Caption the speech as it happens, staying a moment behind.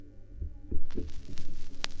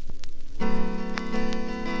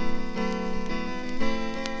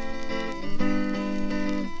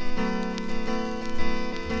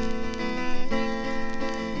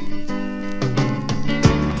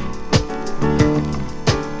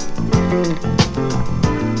Hello,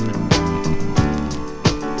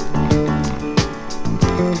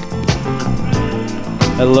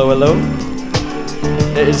 hello.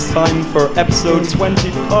 It is time for episode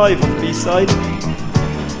 25 of B-Side.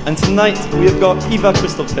 And tonight we have got Eva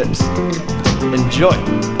Crystal Tips. Enjoy!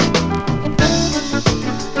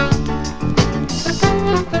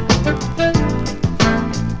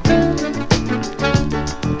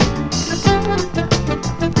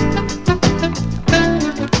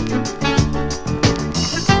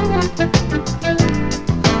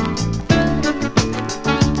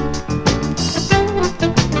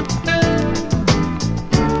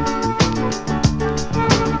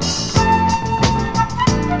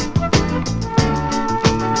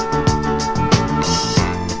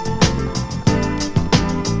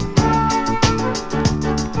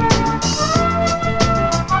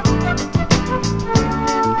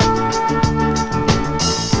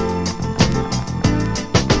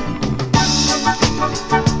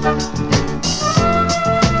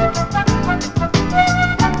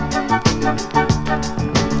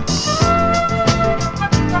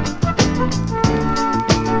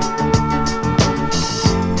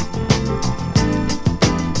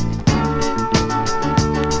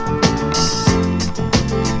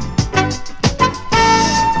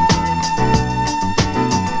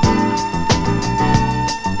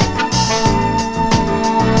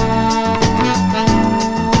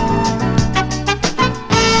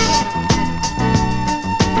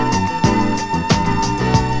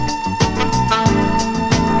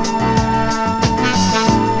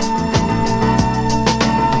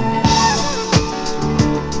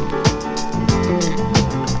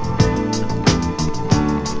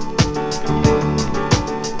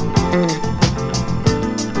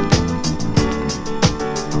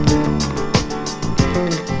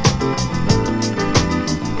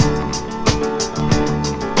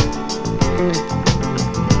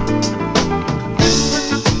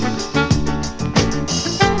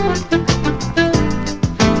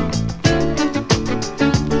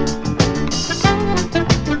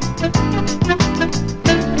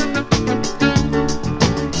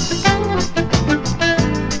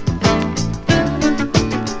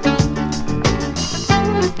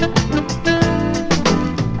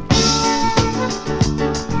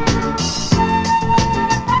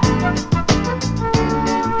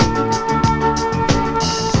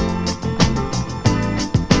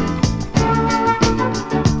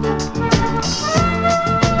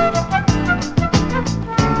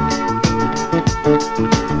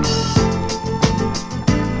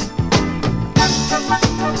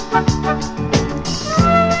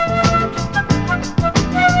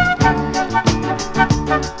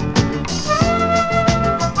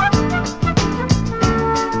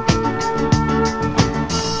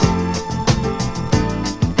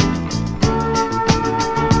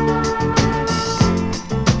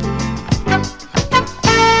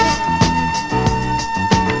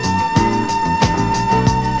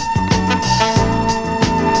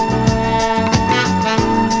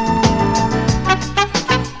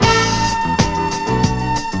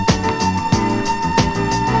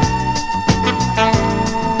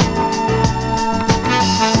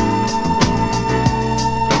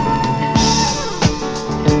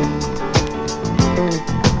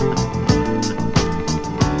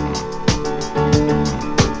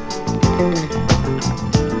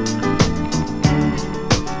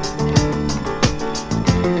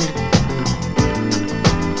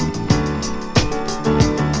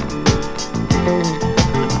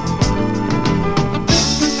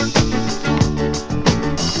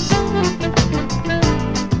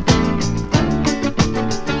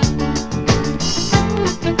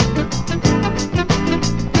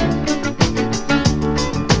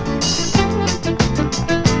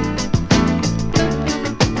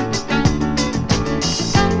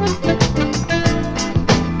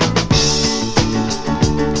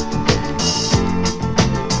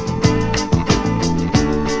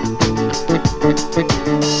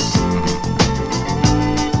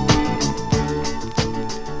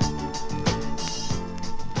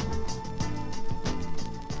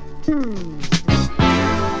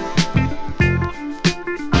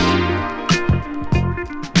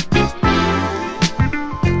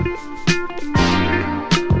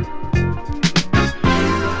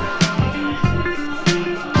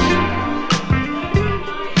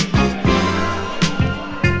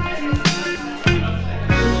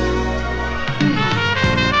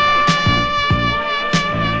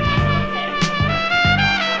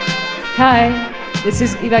 Hi, this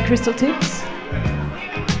is Eva Crystal Tips,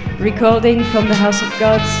 recording from the House of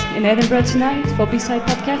Gods in Edinburgh tonight for B-Side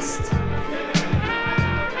Podcast.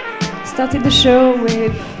 started the show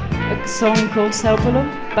with a song called Sao Paulo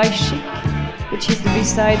by Chic, which is the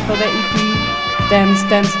B-side for the EP Dance,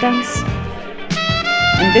 Dance, Dance.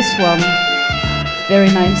 And this one,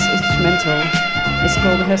 very nice instrumental, is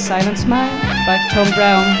called Her Silent Smile by Tom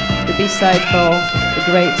Brown, the B-side for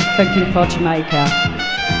the great Funkin' for Jamaica.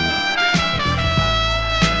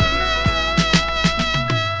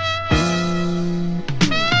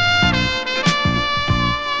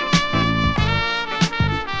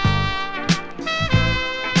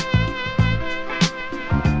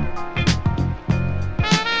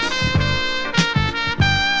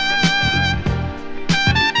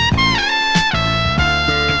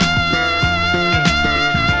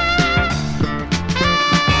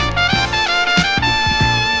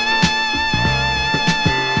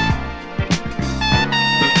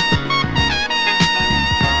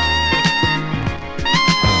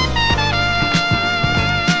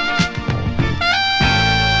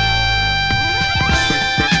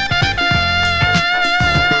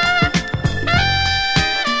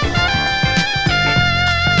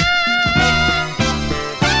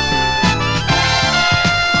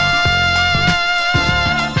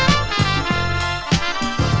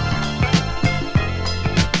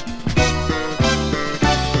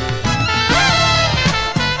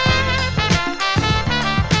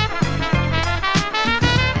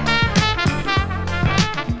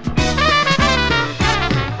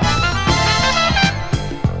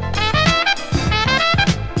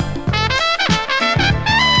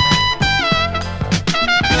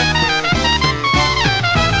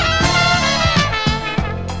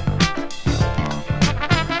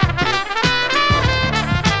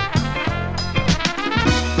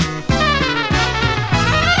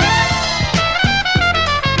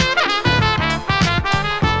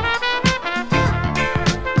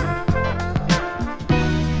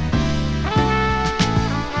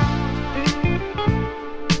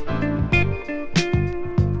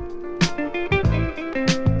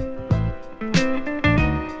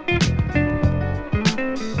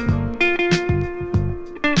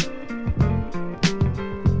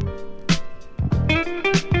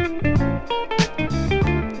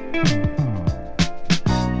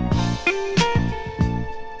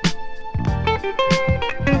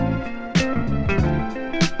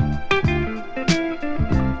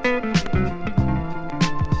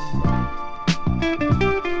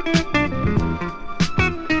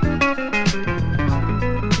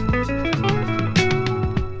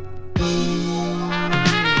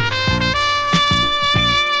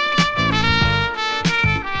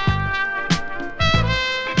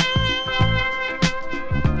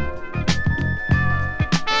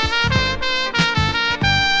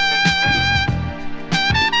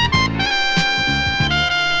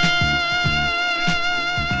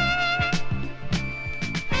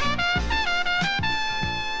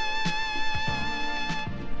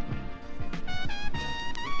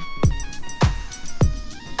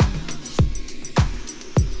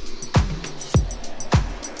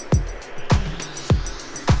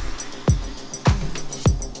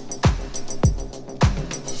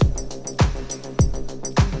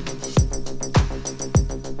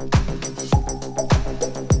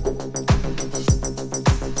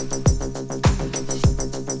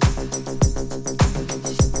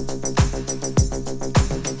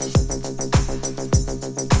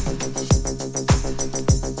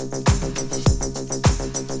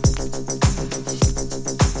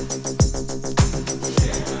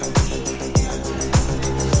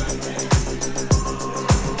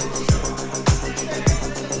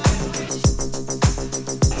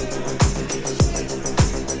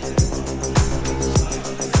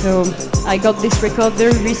 So I got this record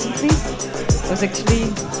very recently. It was actually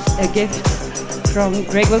a gift from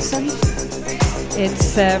Greg Wilson.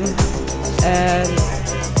 It's a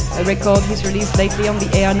record he's released lately on the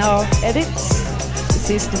A&R edits. This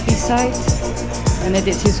is the B-side, an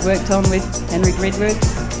edit he's worked on with Henry Gridwood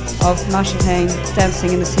of Marshall Hain,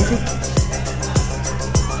 Dancing in the City.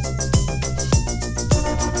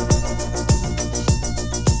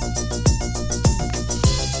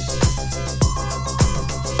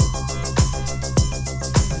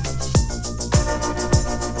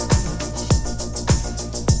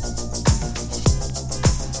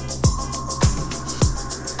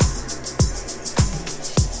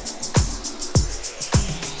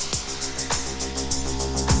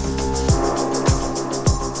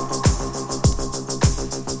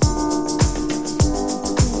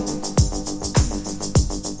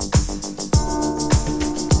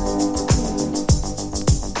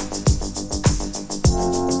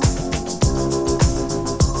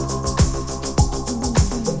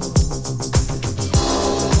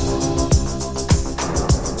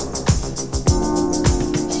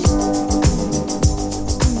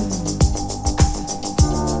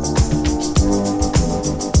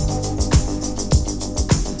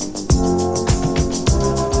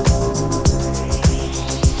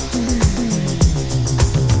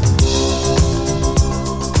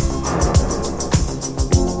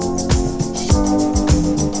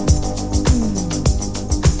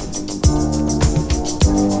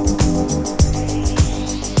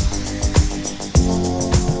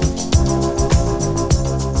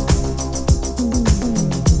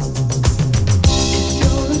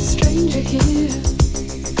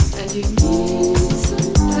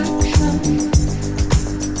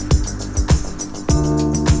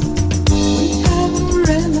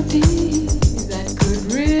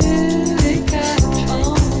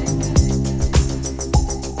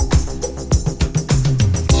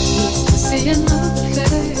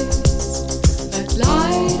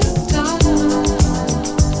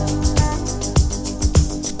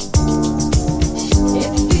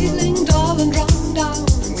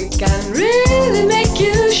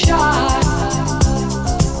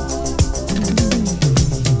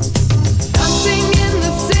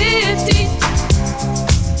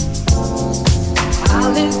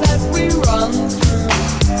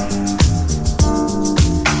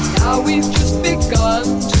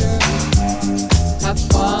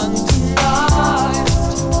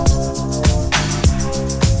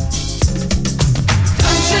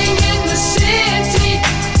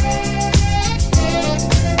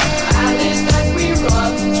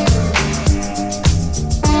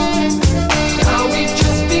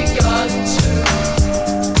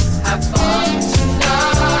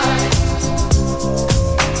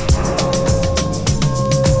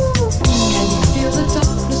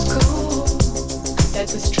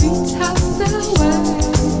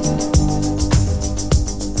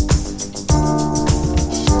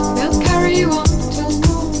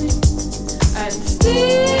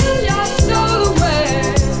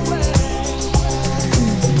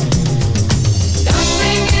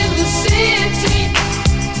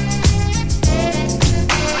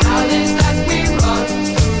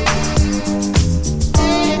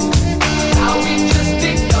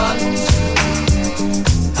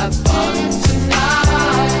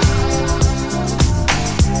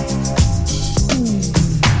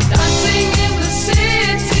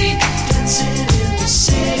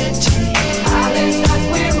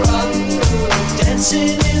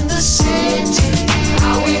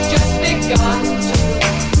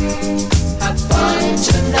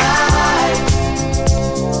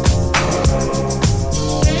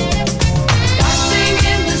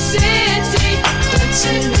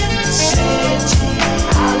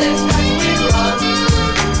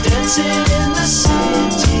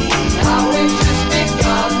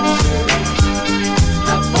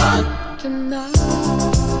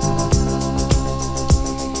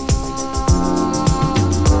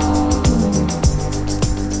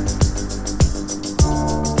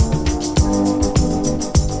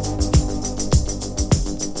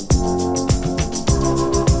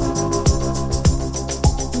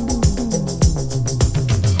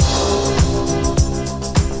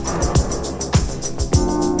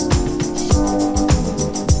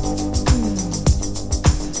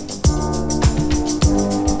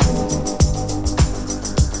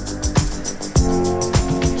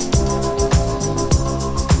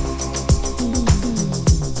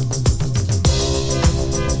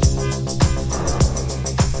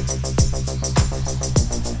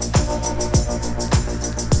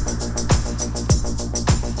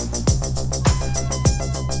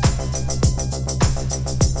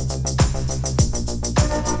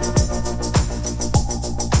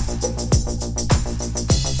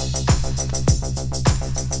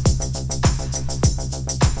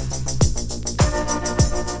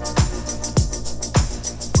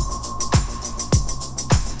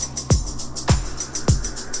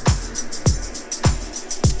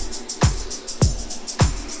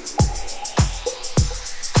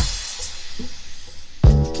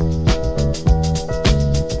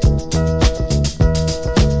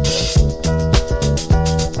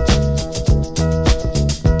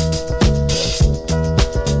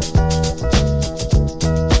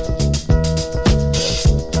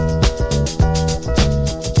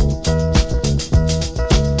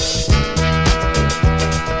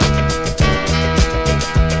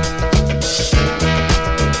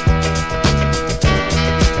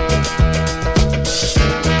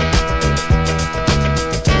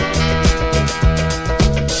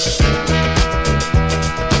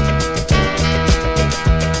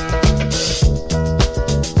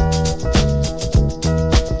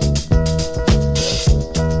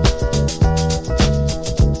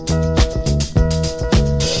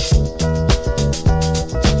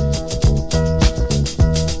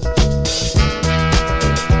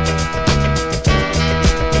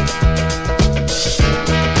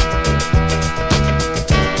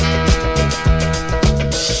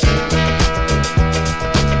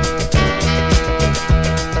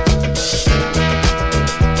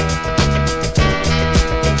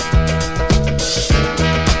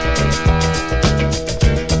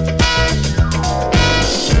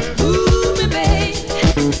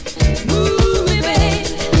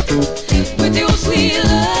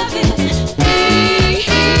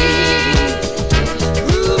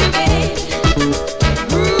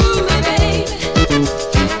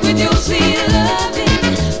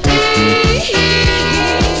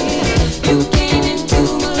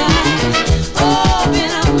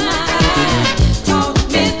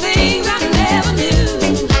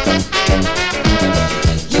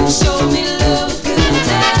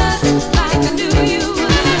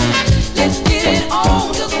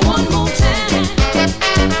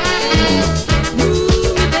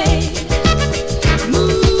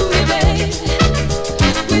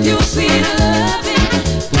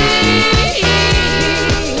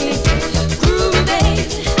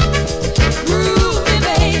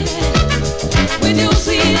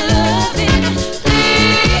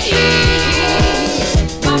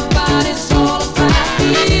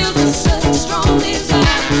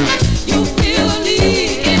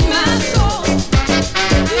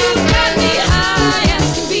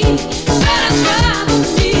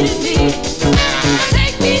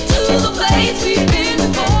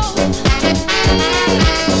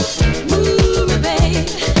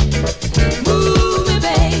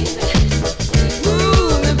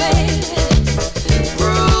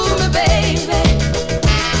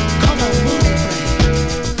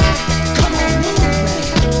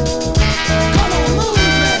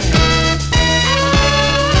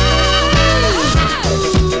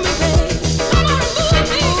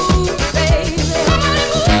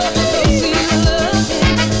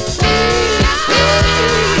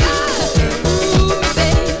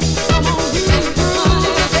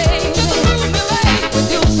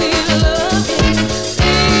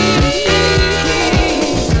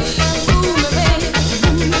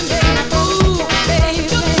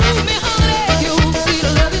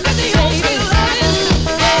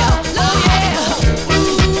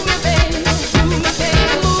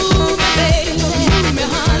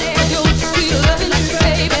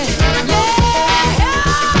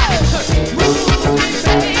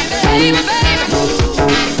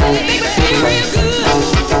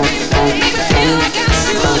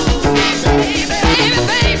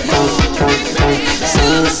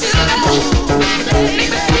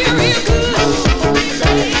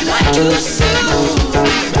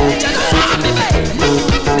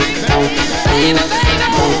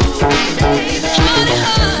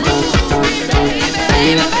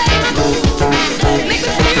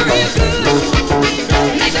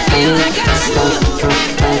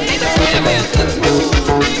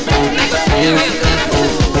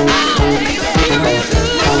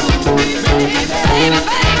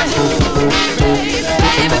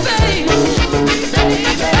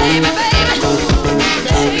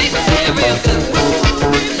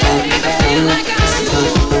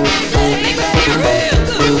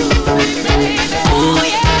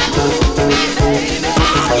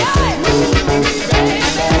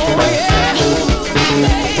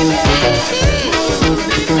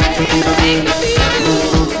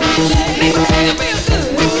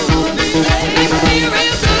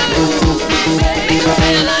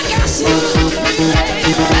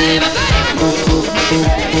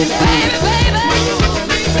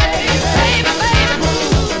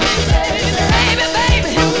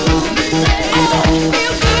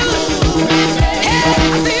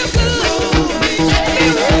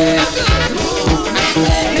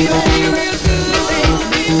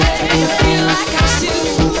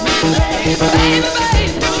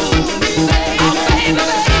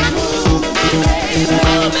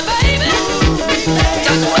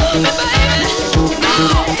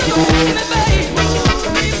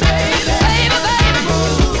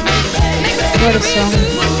 What a song.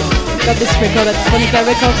 Got this record at Phonica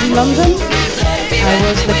Records in London. I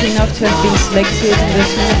was lucky enough to have been selected in the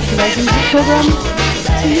Song of Tonight's Music program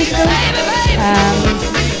 2 years ago.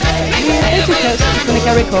 They took us to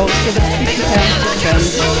Phonica Records, gave us £50 to spend,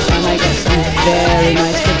 and I got some very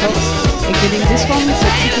nice records, including this one, so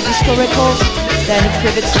Tiki Disco Records, then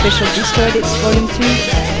Privet Special Disco Edits Volume 2.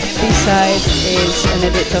 B-side is an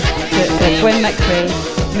edit of Gwen McRae,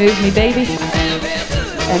 Move Me Baby.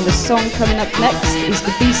 And the song coming up next is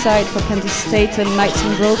the B-side for Candice Staten, Nights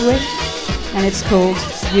on Broadway, and it's called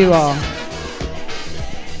You Are.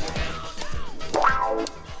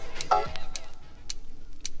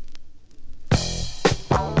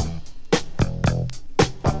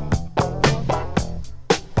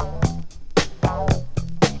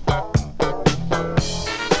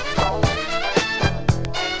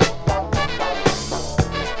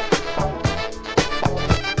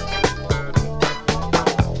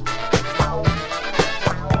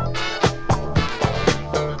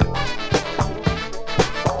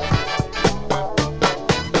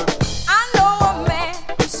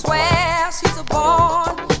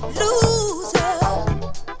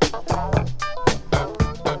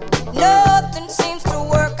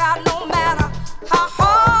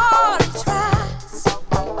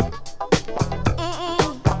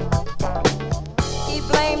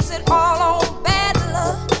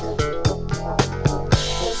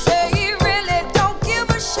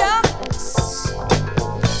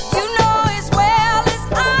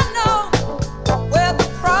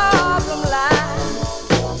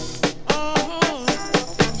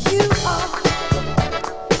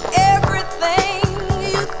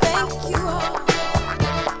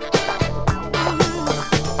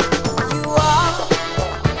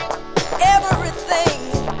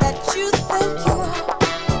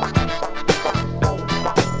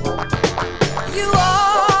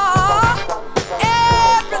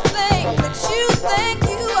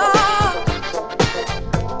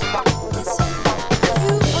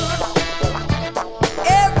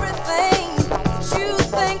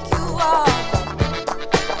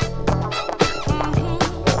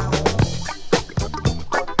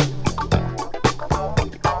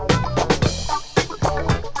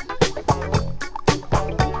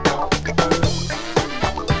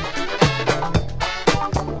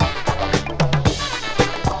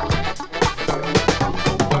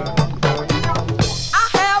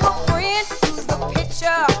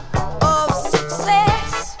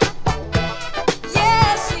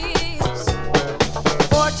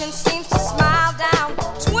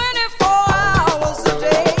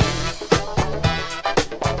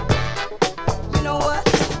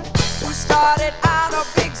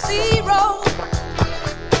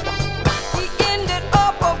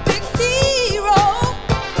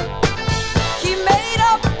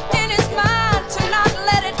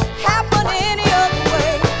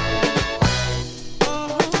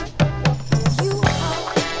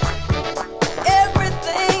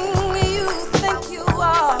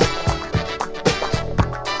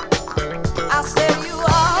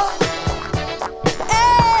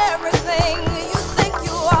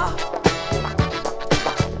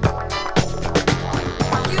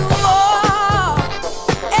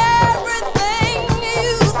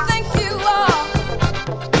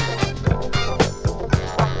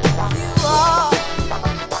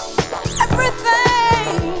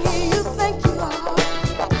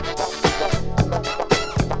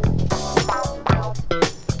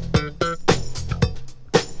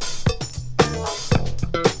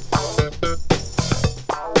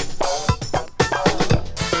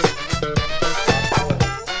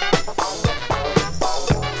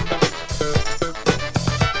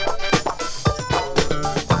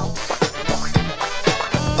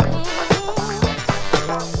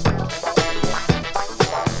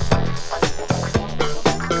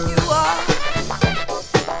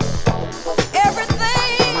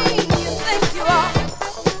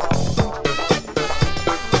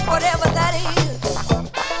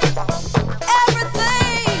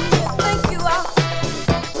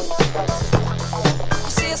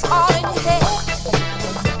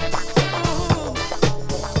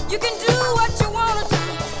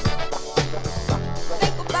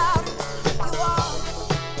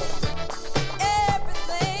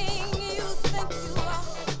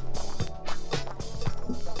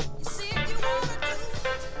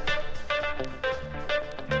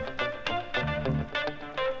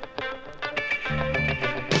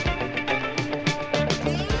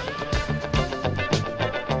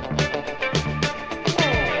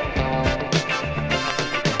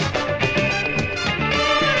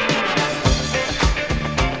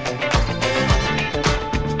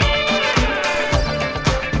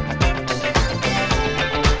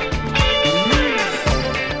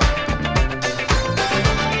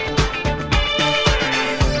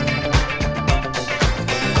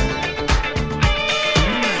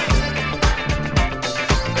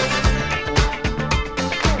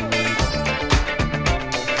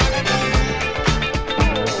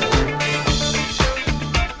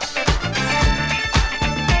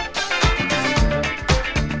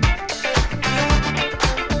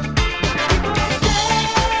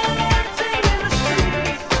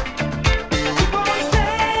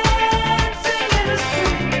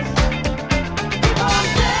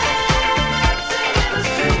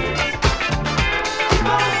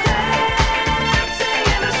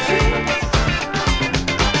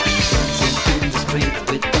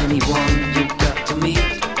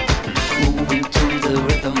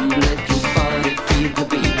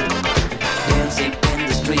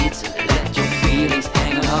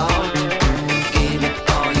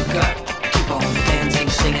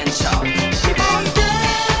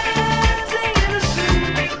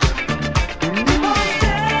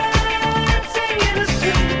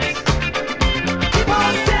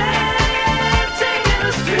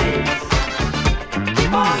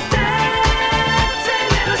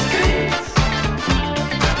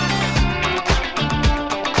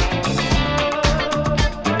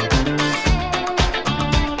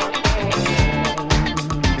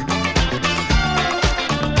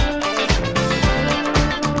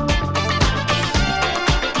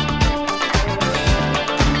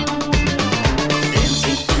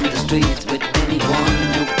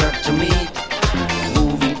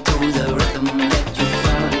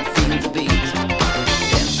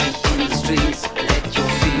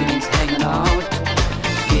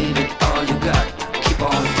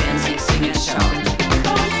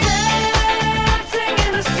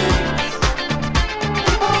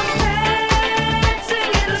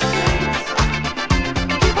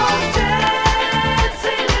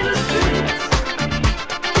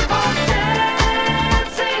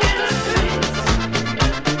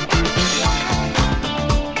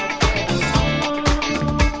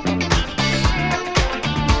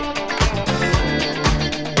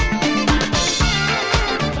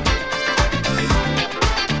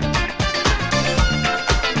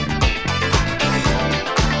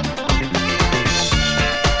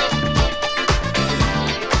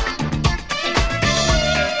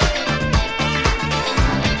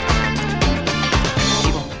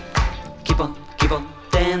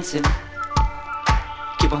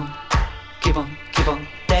 on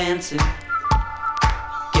dancing.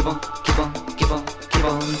 Keep on, keep on, keep on, keep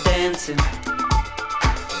on dancing.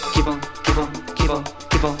 Keep on, keep on, keep on,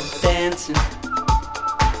 keep on dancing.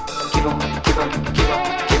 Keep on, keep on, keep on,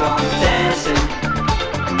 keep on dancing.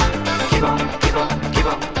 Keep on, keep on, keep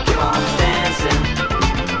on, keep on dancing.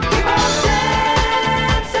 Keep on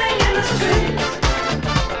dancing in the streets.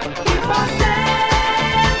 Keep on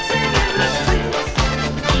dancing in the streets.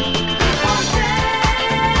 Keep on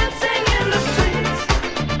dancing in the streets.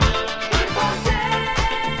 Keep on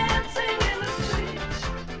dancing in the streets.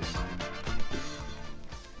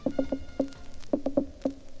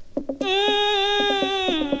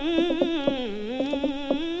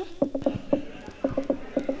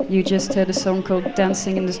 You just heard a song called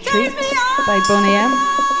Dancing in the Street by Boney M.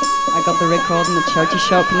 I got the record in the charity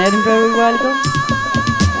shop in Edinburgh a while ago.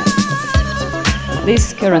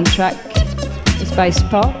 This current track is by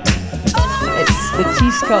Spark. It's the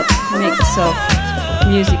T. Scott mix of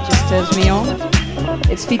Music Just Turns Me On.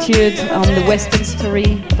 It's featured on the Western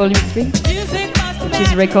Story Volume 3, which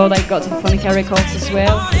is a record I got in Phonica Records as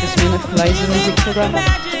well, for the Smirnoff of Liza music program.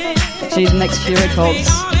 Actually, the next few records,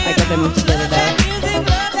 I got them all together there.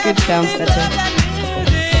 Good sounds, better.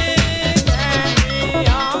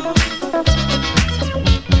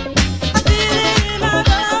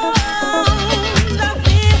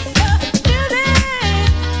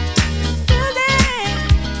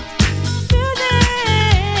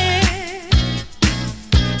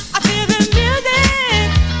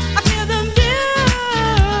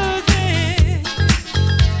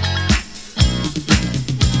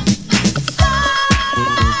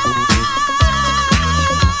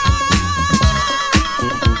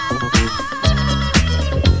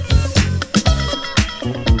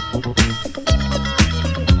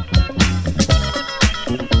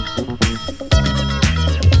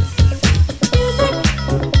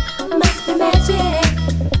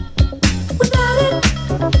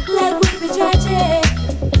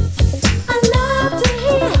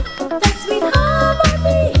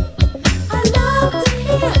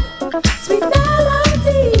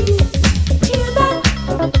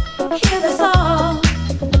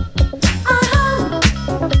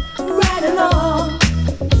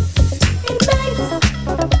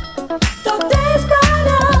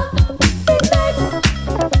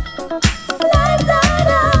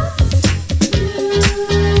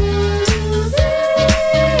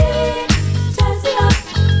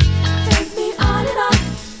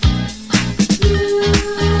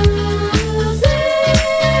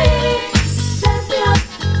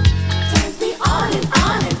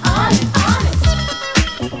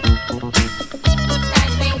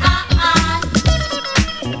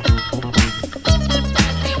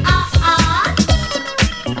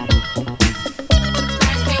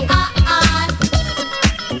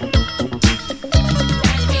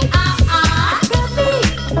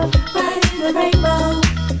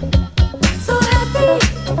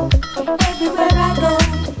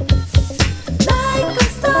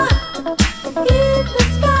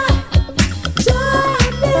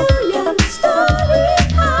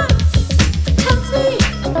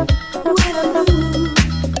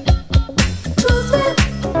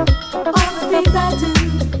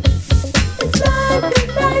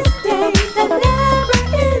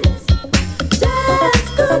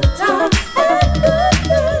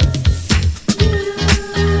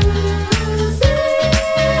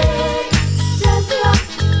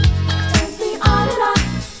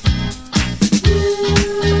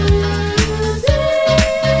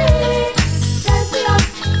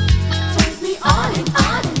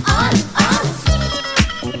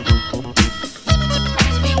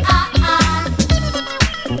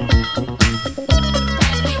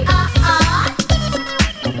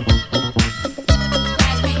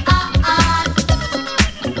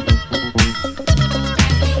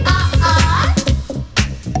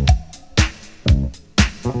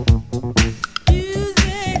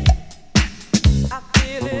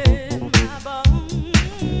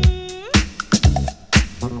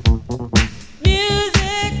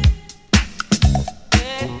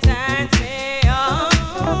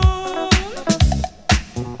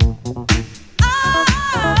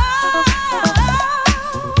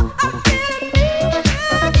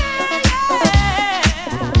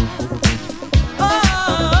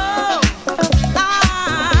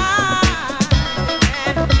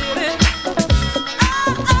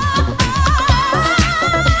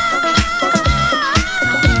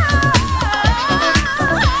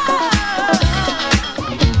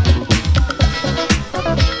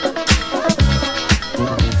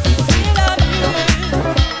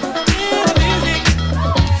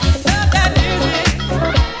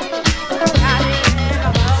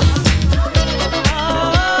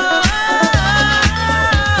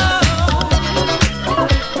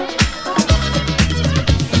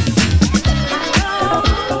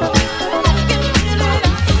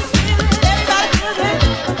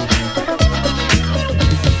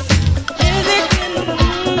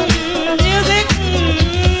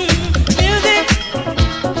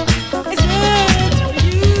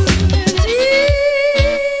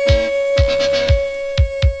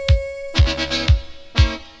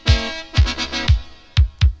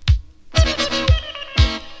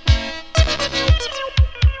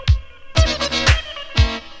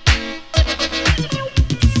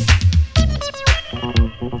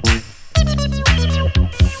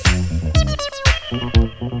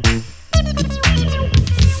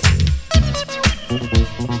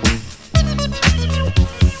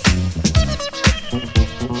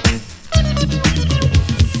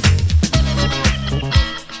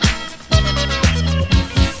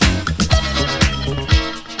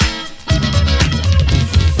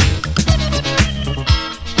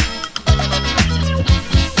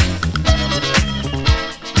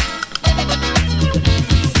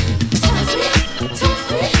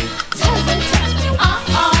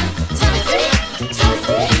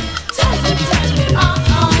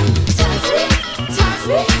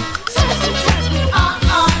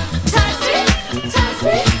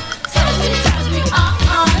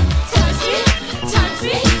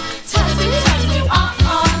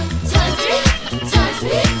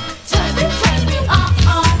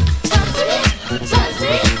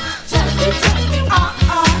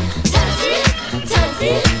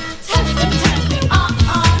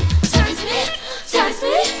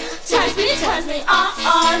 me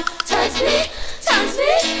on, turns me, turns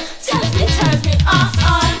me, turns me, turns me on,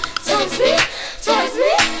 turns me, turns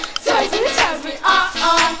me, turns me, turns me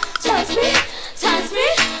on, turns me, turns me,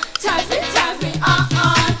 turns me, turns me on,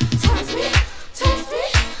 turns me, turns me,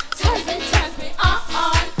 turns me, turns me on,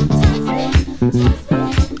 turns me, turns me,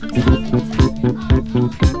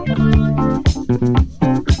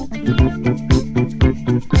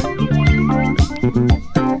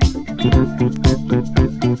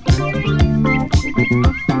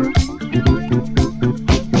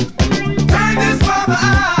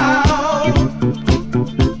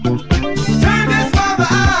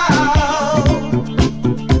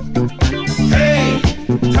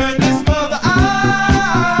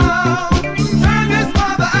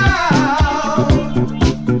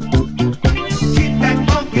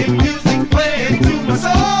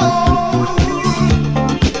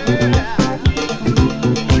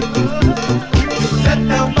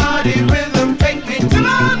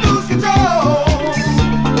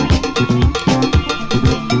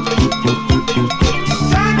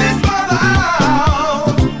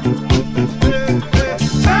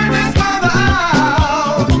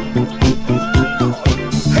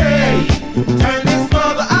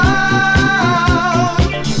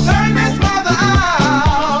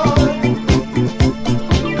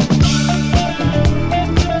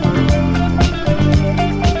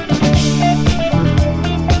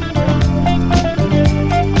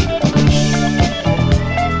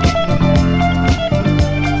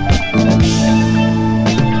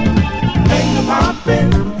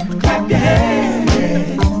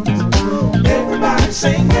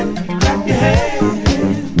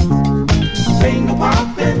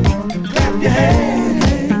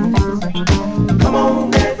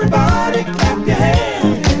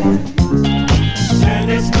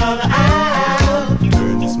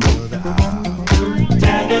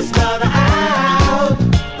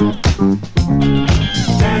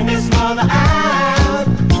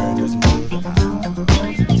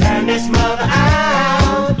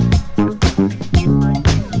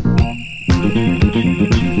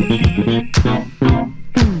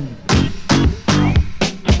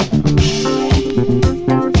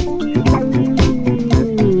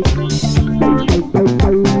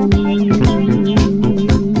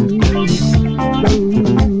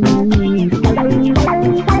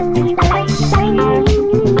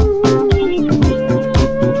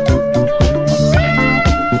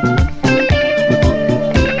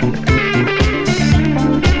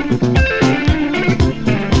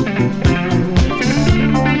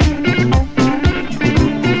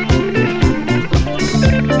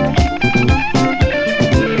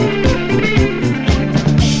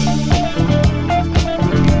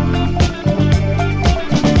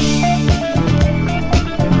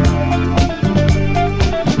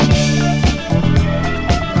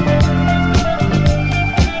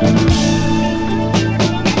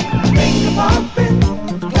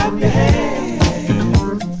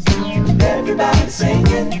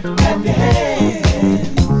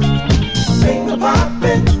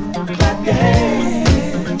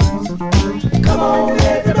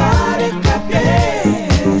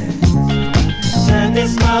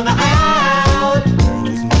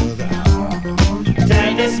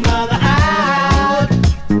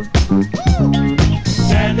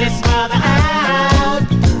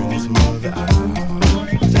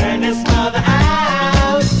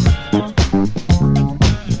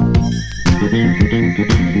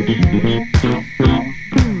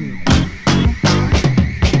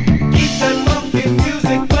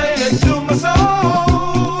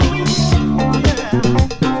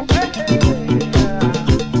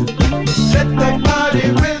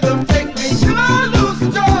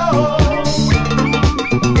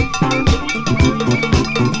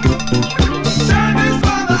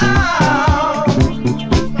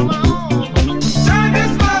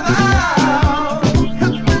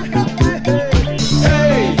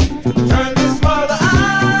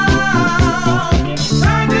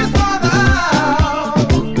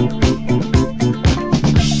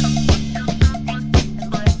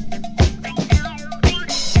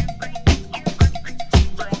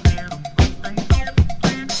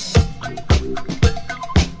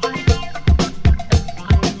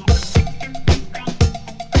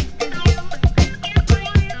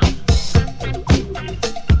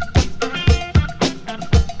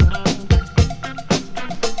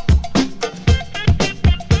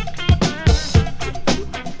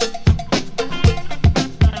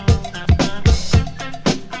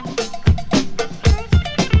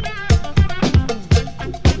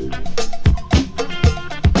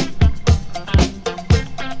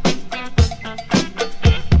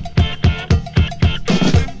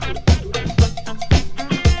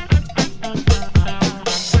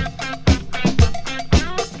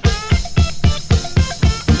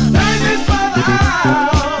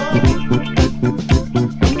 Little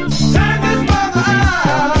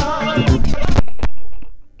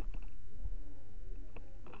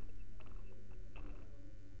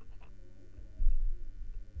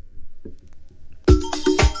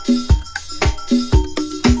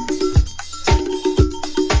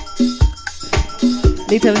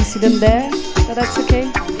incident there, but that's okay.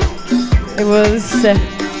 It was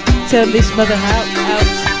Turn This Mother Out.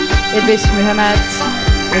 Idris Muhammad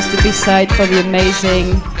was the B-side for the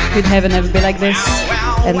amazing Could Heaven Ever Be Like This.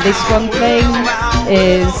 And this one playing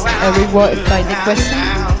is a rework by Nick Weston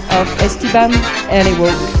of Esteban Early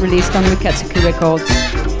Walk, released on Wikatsuki Records.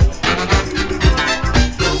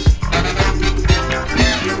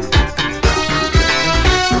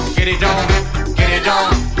 Get it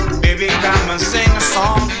on, baby, come and sing a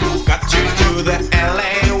song. Got you to the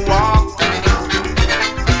LA walk.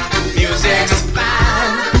 Music's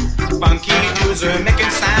fine, funky dudes are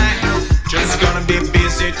making sign. Just gonna be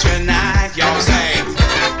busy tonight, y'all say.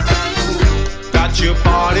 Got your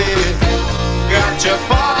party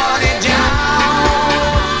down.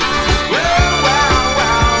 Well.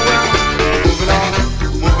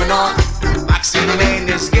 Moving on. Maxine Lane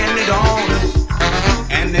is getting it on.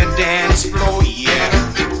 And the dance floor, yeah.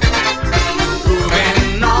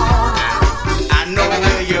 Moving on. I know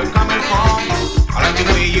where you're coming from. I like the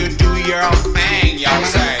way you do your thing, y'all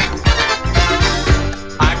say.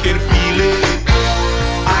 I can feel it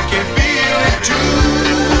too.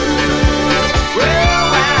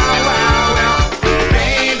 Well,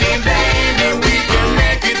 baby, we can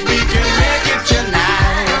make it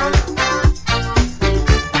tonight.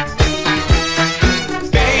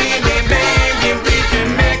 Baby,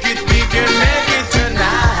 we can make it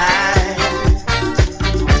tonight.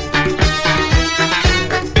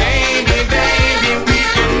 Baby, we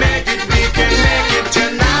can make it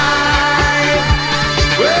tonight.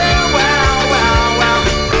 Well,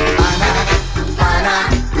 why not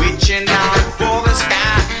reaching out for the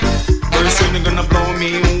sky? Pretty soon they're gonna blow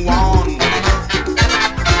me one.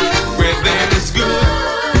 Rhythm is good,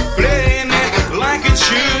 playing it like it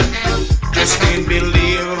should. Just can't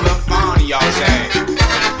believe the fun, y'all say.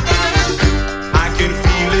 I can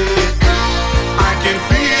feel it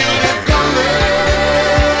coming.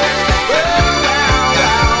 Well,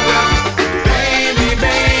 baby,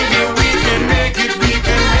 we can make it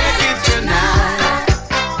tonight.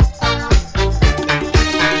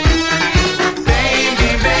 Baby,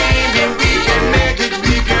 we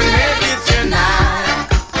can make it tonight.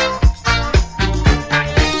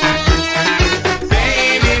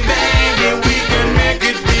 Baby, we can make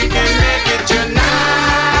it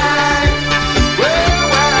tonight. Well,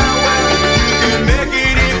 you can make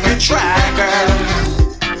it if you try, girl.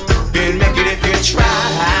 Can make it if you try.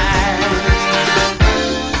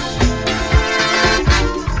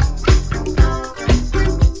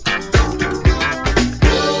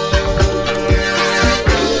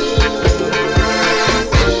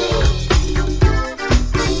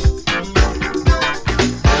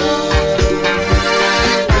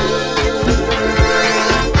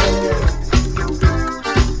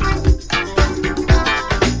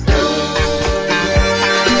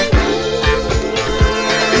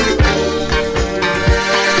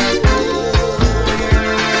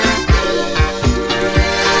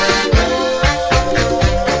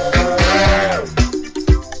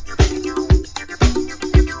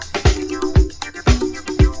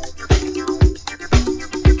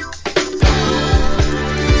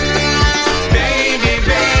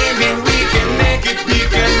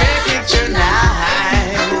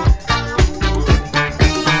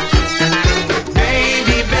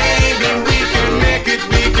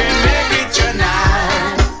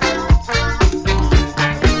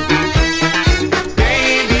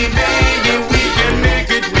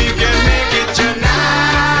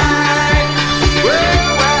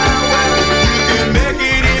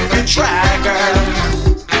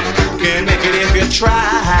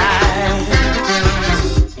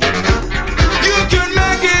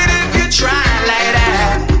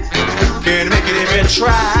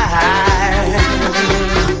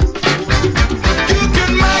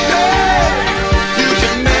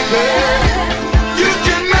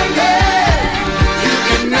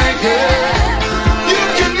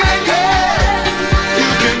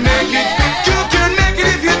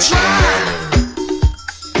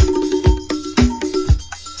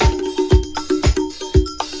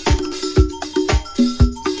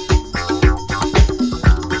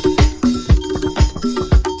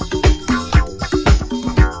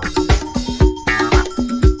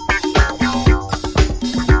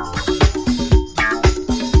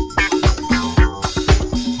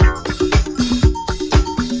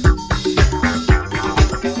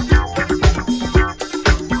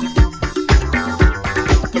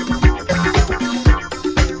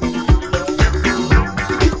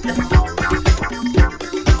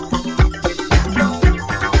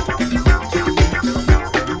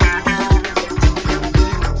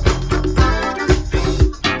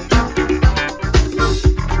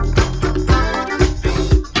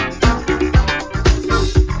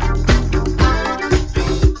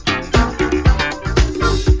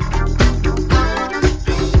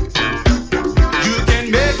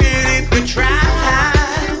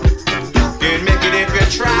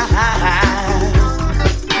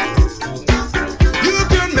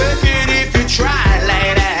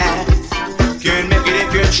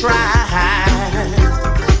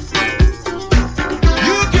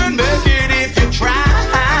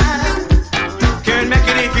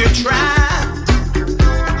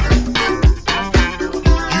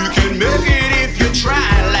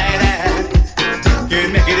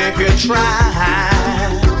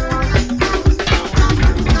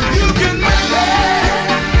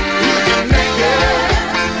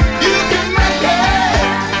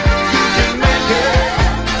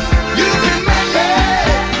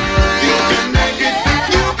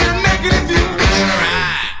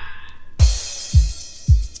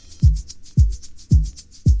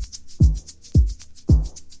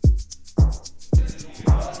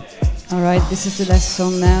 Alright, this is the last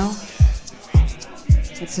song now.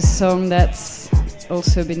 It's a song that's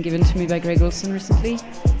also been given to me by Greg Olson recently.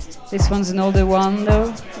 This one's an older one though.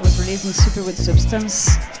 It was released in Superwood Substance.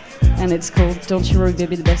 And it's called Don't You Worry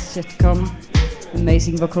Baby, the Best Yet to Come.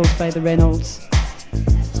 Amazing vocals by the Reynolds.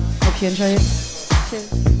 Hope you enjoy it.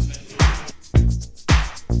 Cheers.